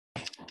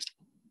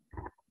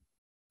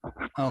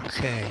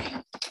Okay,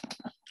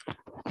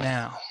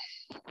 now,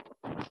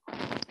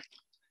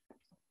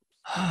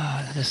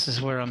 this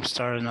is where I'm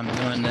starting. I'm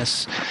doing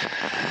this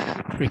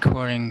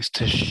recordings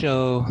to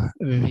show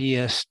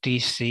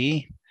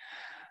VSDC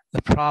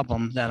the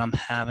problem that I'm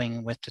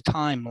having with the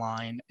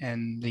timeline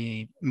and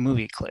the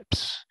movie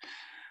clips.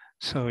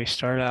 So we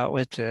start out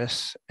with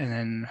this, and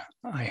then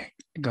I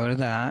go to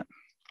that,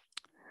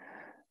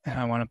 and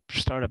I want to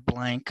start a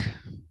blank.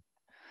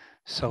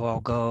 So I'll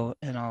go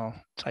and I'll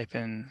type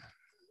in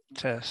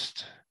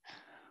test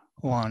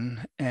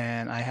 1,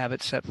 and I have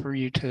it set for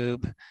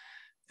YouTube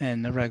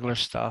and the regular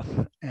stuff,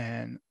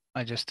 and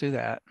I just do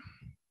that.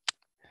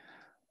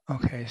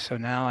 Okay, so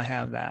now I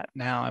have that.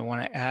 Now I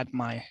want to add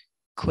my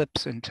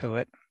clips into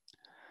it.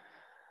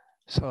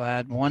 So I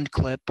add one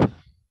clip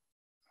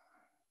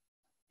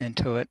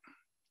into it.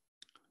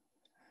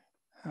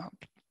 I'll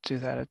do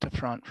that at the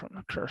front from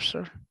the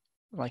cursor,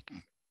 like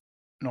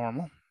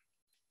normal.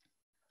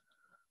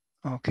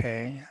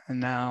 Okay, and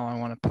now I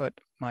want to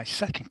put my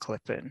second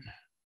clip in.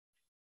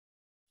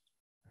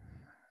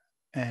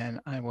 And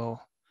I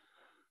will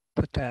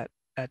put that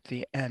at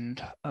the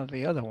end of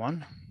the other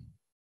one.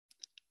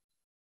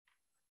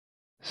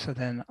 So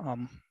then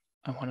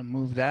I want to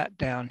move that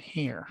down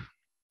here.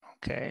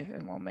 Okay,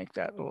 and we'll make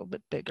that a little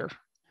bit bigger.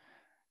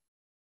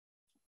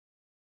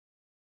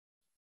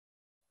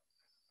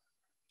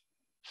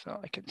 So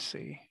I can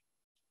see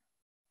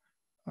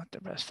what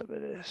the rest of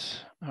it is.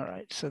 All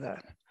right, so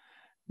that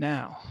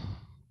now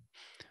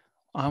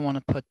I want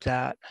to put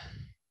that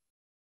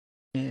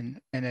in,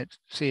 and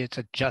it's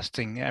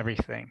adjusting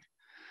everything.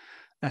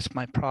 That's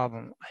my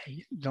problem.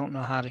 I don't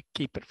know how to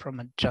keep it from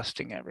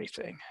adjusting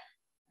everything.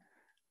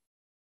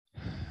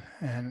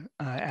 And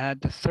I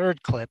add the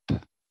third clip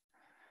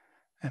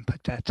and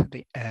put that to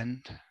the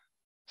end.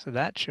 So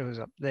that shows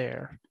up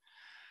there.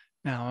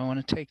 Now I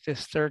want to take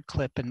this third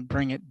clip and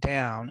bring it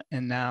down.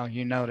 And now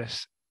you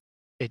notice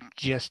it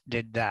just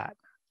did that.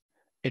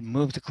 It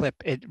moved the clip,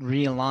 it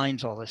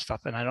realigns all this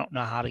stuff, and I don't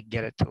know how to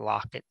get it to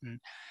lock it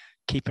and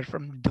keep it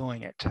from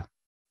doing it.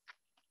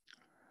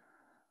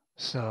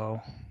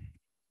 So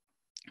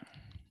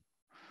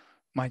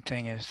my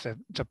thing is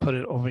to put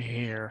it over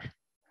here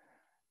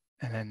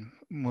and then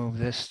move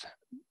this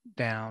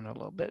down a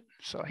little bit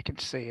so I can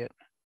see it.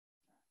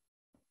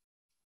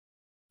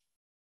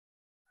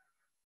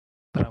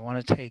 But I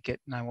want to take it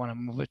and I want to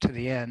move it to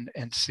the end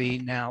and see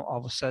now all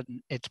of a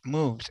sudden it's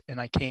moved and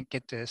I can't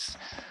get this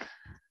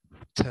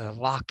to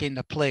lock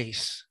into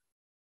place.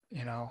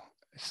 You know,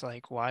 it's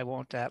like, why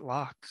won't that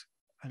lock?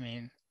 I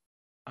mean,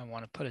 I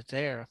want to put it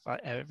there. If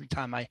every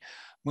time I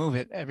move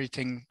it,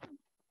 everything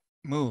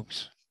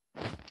moves.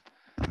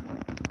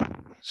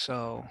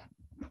 So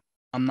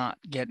I'm not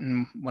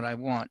getting what I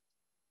want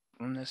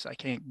from this. I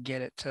can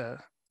get it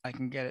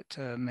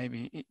to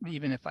maybe,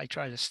 even if I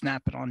try to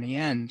snap it on the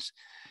ends,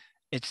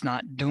 it's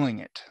not doing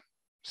it.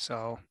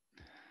 So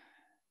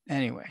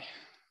anyway,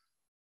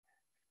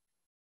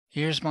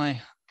 here's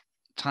my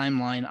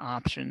timeline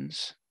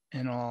options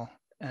and all,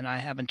 and I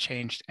haven't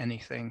changed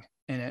anything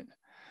in it.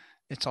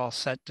 It's all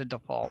set to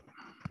default.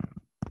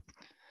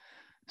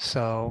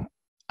 So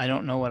I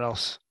don't know what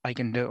else I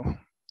can do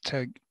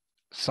to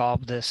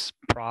solve this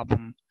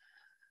problem.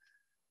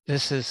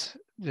 This is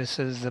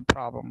the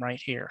problem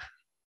right here.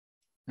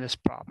 This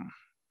problem.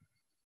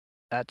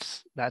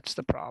 That's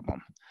the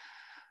problem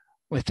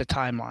with the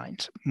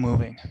timelines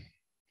moving.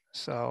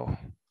 So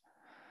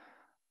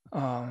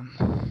other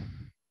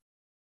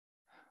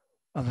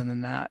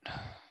than that,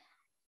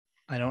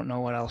 I don't know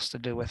what else to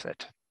do with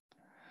it.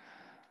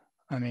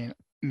 I mean,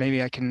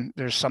 maybe I can,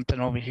 there's something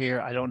over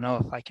here. I don't know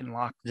if I can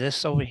lock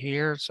this over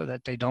here so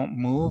that they don't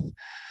move.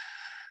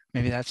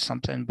 Maybe that's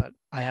something, but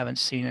I haven't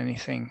seen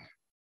anything,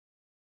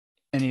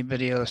 any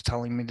videos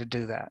telling me to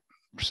do that.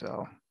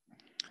 So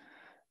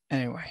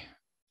anyway,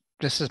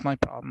 this is my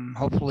problem.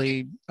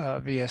 Hopefully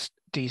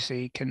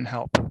VSDC can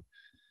help.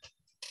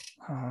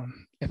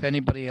 If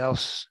anybody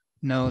else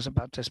knows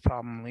about this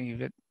problem,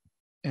 leave it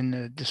in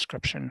the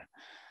description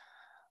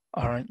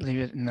or leave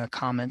it in the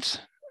comments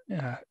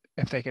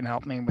if they can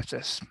help me with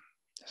this.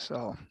 So,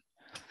 all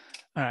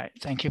right,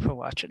 thank you for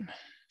watching.